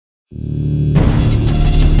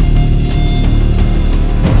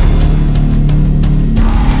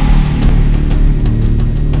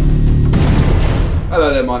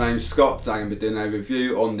Scott. Today I'm going to be doing a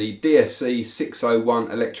review on the DSC 601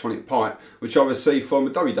 electronic pipe, which I received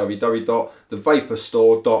from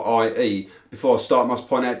www.thevaporstore.ie. Before I start, I must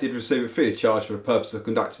point out I did receive it free of charge for the purpose of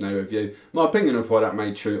conducting a review. My opinion on the product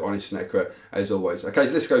made true, honest and accurate as always. Okay,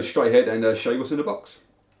 so let's go straight ahead and show you what's in the box.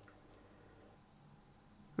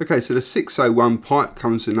 Okay, so the 601 pipe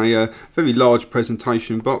comes in a very large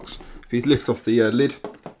presentation box. If you lift off the lid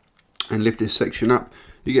and lift this section up,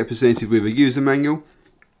 you get presented with a user manual,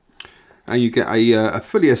 and you get a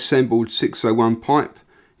fully assembled 601 pipe.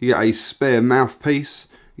 You get a spare mouthpiece.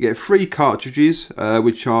 You get 3 cartridges,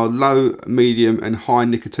 which are low, medium and high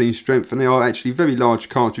nicotine strength, and they are actually very large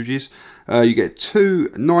cartridges. You get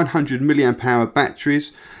 2 900 milliamp hour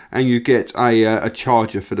batteries, and you get a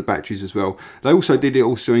charger for the batteries as well. They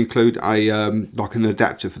also include a like an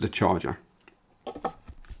adapter for the charger.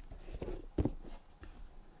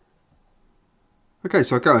 Okay,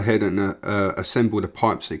 so I'll go ahead and assemble the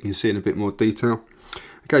pipe so you can see in a bit more detail.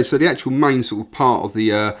 Okay, so the actual main sort of part of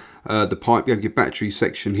the pipe, you have your battery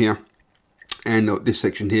section here, and this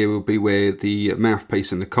section here will be where the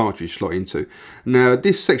mouthpiece and the cartridge slot into. Now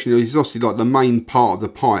this section is obviously like the main part of the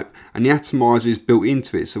pipe, and the atomizer is built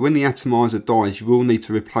into it, so when the atomizer dies you will need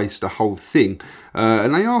to replace the whole thing,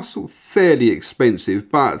 and they are sort of fairly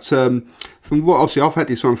expensive, but from what, obviously I've had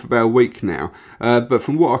this one for about a week now, but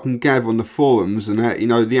from what I can gather on the forums and that, you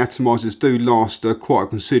know, the atomizers do last quite a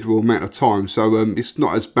considerable amount of time, so it's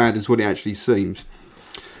not as bad as what it actually seems.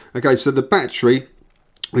 Okay, so the battery,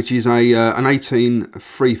 which is an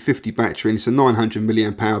 18350 battery, and it's a 900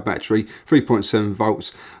 milliamp hour battery, 3.7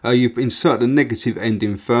 volts. You insert the negative end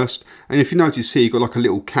in first, and if you notice here you've got like a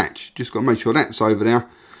little catch. Just got to make sure that's over there.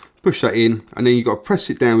 Push that in, and then you've got to press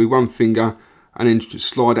it down with one finger, and then just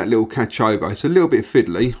slide that little catch over. It's a little bit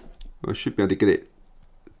fiddly. I should be able to get it.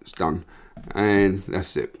 It's done, and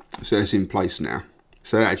that's it. So it's in place now.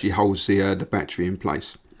 So that actually holds the battery in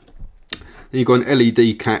place. Then you've got an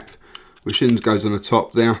LED cap, which then goes on the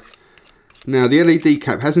top there. Now the LED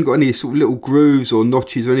cap hasn't got any sort of little grooves or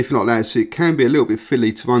notches or anything like that, so it can be a little bit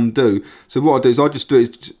fiddly to undo. So what I do is I just do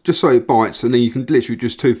it just so it bites, and then you can literally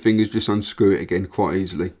just 2 fingers just unscrew it again quite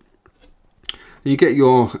easily. Then you get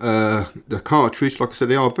your the cartridge. Like I said,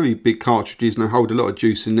 they are very big cartridges and they hold a lot of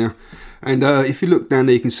juice in there. And if you look down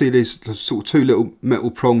there, you can see there's sort of 2 little metal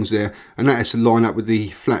prongs there, and that has to line up with the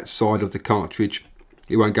flat side of the cartridge.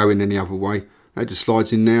 It won't go in any other way. That just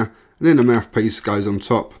slides in there, and then the mouthpiece goes on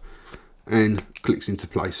top and clicks into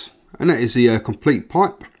place. And that is the complete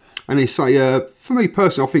pipe. And it's a, for me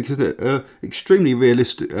personally, I think it's an extremely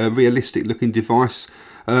realistic looking device.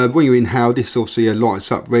 When you inhale, this obviously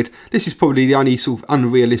lights up red. This is probably the only sort of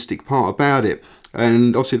unrealistic part about it.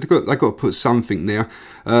 And obviously they've got to put something there.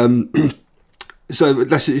 So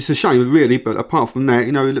it's a shame really, but apart from that,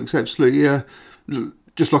 you know, it looks absolutely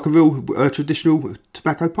just like a real traditional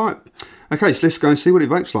tobacco pipe. Okay, so let's go and see what it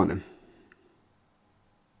vapes like then.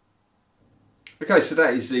 Okay, so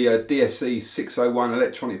that is the DSC 601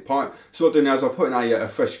 electronic pipe. So what I'll do now is I'll put in a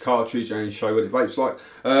fresh cartridge and show you what it vapes like.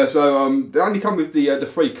 They only come with the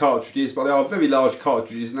 3 cartridges, but they are very large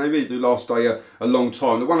cartridges and they really do last a long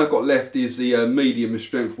time. The one I've got left is the medium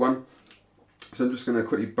strength one. So I'm just going to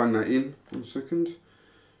quickly bang that in. 1 second.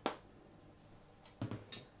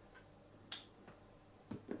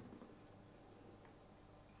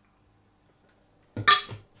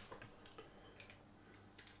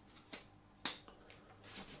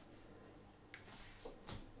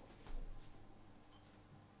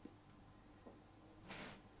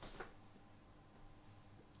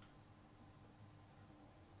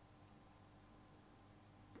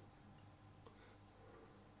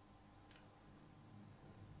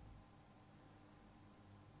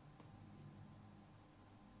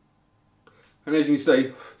 And as you can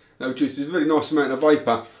see, that produces a really nice amount of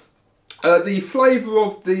vapour. The flavour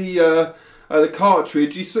of the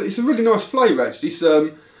cartridge, it's a really nice flavour actually.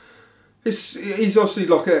 It's obviously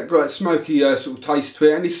like a smoky sort of taste to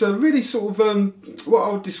it, and it's a really sort of what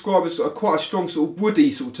I would describe as quite a strong sort of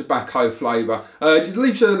woody sort of tobacco flavour. It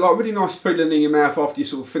leaves a like really nice feeling in your mouth after you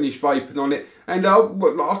sort of finish vaping on it. And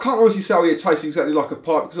I can't honestly say it tastes exactly like a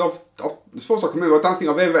pipe, because as far as I can remember, I don't think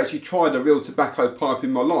I've ever actually tried a real tobacco pipe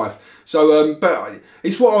in my life. So, but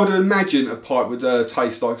it's what I would imagine a pipe would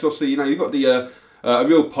taste like. Because obviously, you know, you've got the a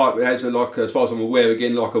real pipe that has like, as far as I'm aware,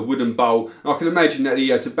 again like a wooden bowl. And I can imagine that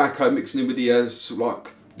the tobacco mixing in with the sort of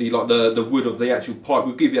like the wood of the actual pipe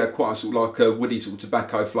will give you quite a sort of like a woody sort of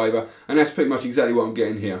tobacco flavour, and that's pretty much exactly what I'm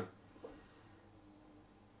getting here.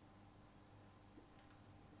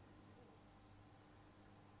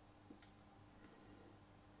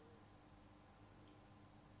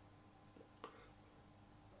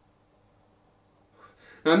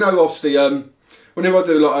 Now, I know obviously whenever I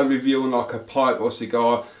do like a review on like a pipe or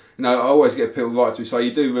cigar, you know, I always get people right to say,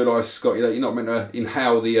 you do realise, Scotty, that you're not meant to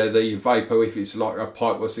inhale the vapour if it's like a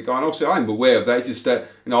pipe or a cigar. And obviously I'm aware of that, just that,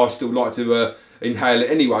 you know, I still like to inhale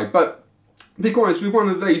it anyway. But to be honest, with one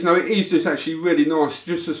of these, you know, it is just actually really nice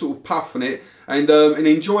just to sort of puff on it and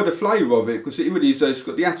enjoy the flavour of it, because it really is, it's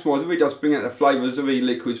got the atomizer, really does bring out the flavours of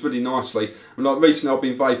e-liquids really nicely. And like recently I've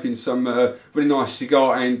been vaping some really nice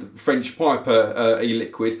cigar and French piper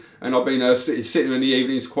e-liquid, and I've been sitting in the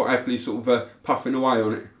evenings quite happily sort of puffing away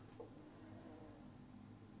on it.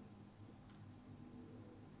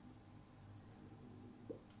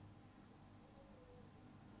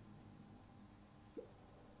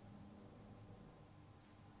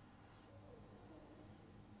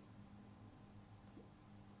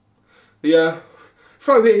 The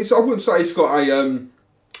throat hit, I wouldn't say it's got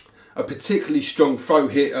a particularly strong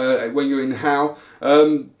throat hit when you inhale.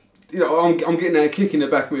 You know, I'm getting a kick in the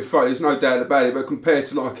back of my throat, there's no doubt about it, but compared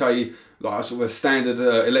to like a sort of a standard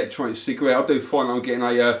electronic cigarette, I do find I'm getting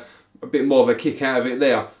a bit more of a kick out of it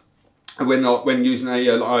there when using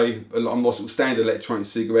a more sort of standard electronic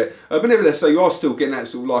cigarette. But nevertheless, so you are still getting that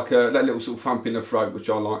sort of like that little sort of thump in the throat,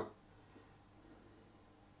 which I like.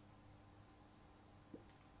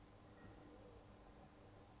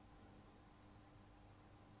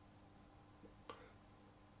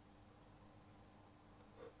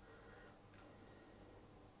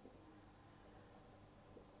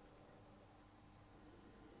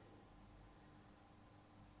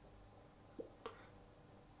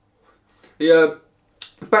 The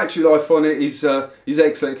battery life on it is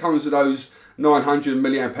excellent. It comes with those 900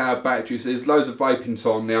 milliamp hour batteries. There's loads of vaping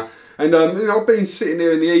time now, and you know, I've been sitting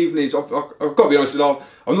there in the evenings. I've got to be honest, I'm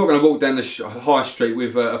not going to walk down the high street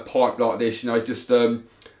with a pipe like this. You know, just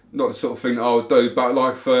not the sort of thing that I would do. But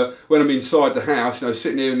like for when I'm inside the house, you know,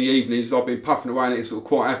 sitting there in the evenings, I've been puffing away on it sort of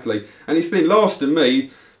quite happily, and it's been lasting me,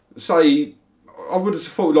 say, I would have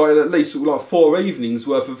thought like at least sort of like 4 evenings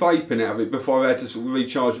worth of vaping out of it before I had to sort of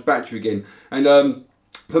recharge the battery again. And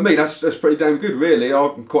for me, that's pretty damn good, really.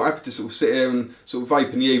 I'm quite happy to sort of sit here and sort of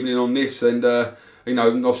vape in the evening on this, and you know,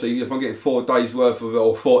 obviously if I'm getting 4 days worth of,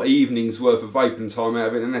 or 4 evenings worth of vaping time out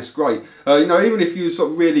of it, then that's great. You know, even if you're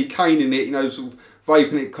sort of really caning it, you know, sort of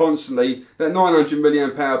vaping it constantly, that 900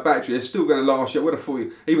 milliamp hour battery is still going to last you. I would have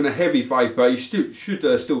thought even a heavy vapor, you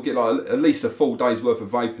should still get like at least a full day's worth of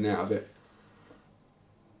vaping out of it.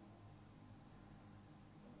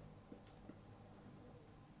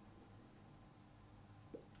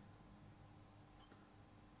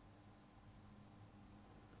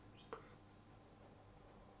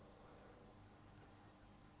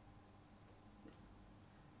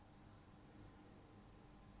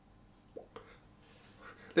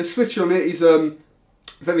 The switch on it is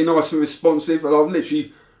very nice and responsive, and I've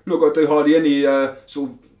literally not got to do hardly any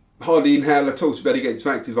hardly inhale at all to be able to get it to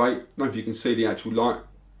activate. I don't know if you can see the actual light.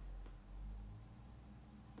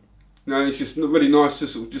 No, it's just really nice to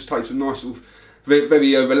sort of just take some nice sort of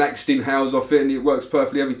very relaxed inhales off it, and it works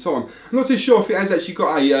perfectly every time. I'm not too sure if it has actually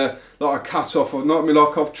got a like a cut off or not. I mean,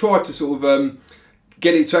 like I've tried to sort of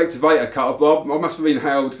get it to activate a cut off, but I must have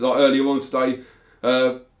inhaled like earlier on today.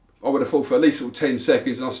 I would have thought for at least sort of 10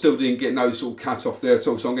 seconds, and I still didn't get no sort of cut off there at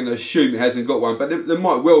all, so I'm going to assume it hasn't got one, but there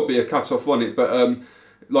might well be a cut off on it, but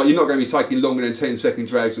like you're not going to be taking longer than 10-second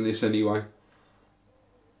drags on this anyway.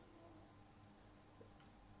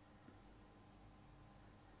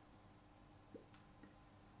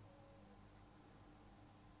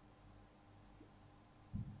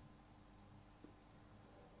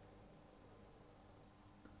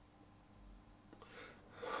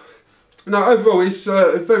 No, overall it's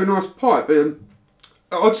a very nice pipe.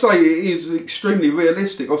 I'd say it is extremely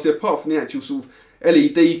realistic. Obviously, apart from the actual sort of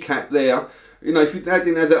LED cap there, you know, if you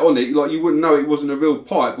didn't have that on it, like you wouldn't know it wasn't a real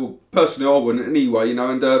pipe. Well, personally, I wouldn't anyway. You know,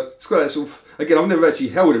 and it's got that sort of. Again, I've never actually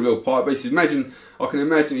held a real pipe, but I can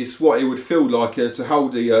imagine it's what it would feel like to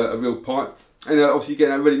hold a real pipe. And obviously, you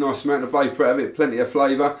get a really nice amount of vapour out of it, plenty of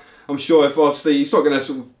flavour. I'm sure if obviously it's not going to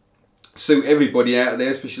sort of suit everybody out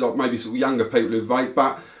there, especially like maybe sort of younger people who vape,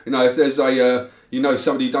 but you know, if there's a you know,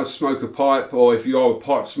 somebody who does smoke a pipe, or if you are a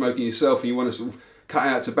pipe smoking yourself and you want to sort of cut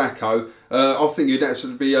out tobacco, I think you'd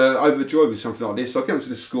actually be overjoyed with something like this. So I'll get onto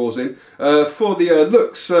the scores in. For the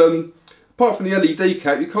looks, apart from the LED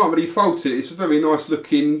cap, you can't really fault it. It's a very nice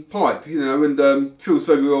looking pipe, you know, and feels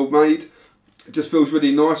very well made. It just feels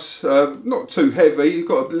really nice, not too heavy. You've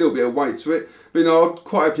got a little bit of weight to it, but you know, I'd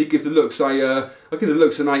quite happily give the looks I'd give the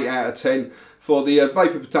looks an 8 out of 10. For the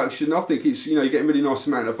vapour production, I think it's, you know, you're getting a really nice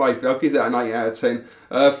amount of vapour. I'll give that an 8 out of 10.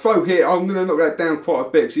 Flow here, I'm going to knock that down quite a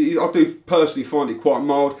bit, because I do personally find it quite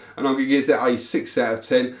mild, and I'm going to give that a 6 out of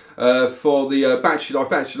 10. For the battery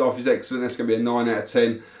life is excellent. That's going to be a 9 out of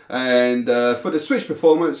 10. And for the switch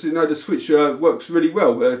performance, you know, the switch works really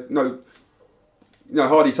well.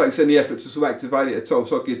 Hardly takes any effort to sort of activate it at all.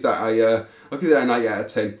 So I'll give that an 8 out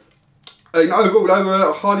of 10. And overall,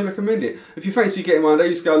 though, I highly recommend it. If you fancy getting one of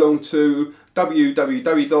these, go along to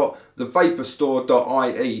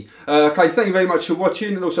www.thevaporstore.ie. Okay, thank you very much for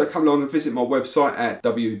watching, and also come along and visit my website at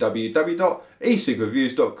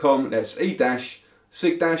www.e-cig-reviews.com. That's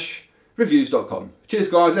e-cig-reviews.com. Cheers,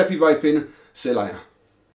 guys. Happy vaping. See you later.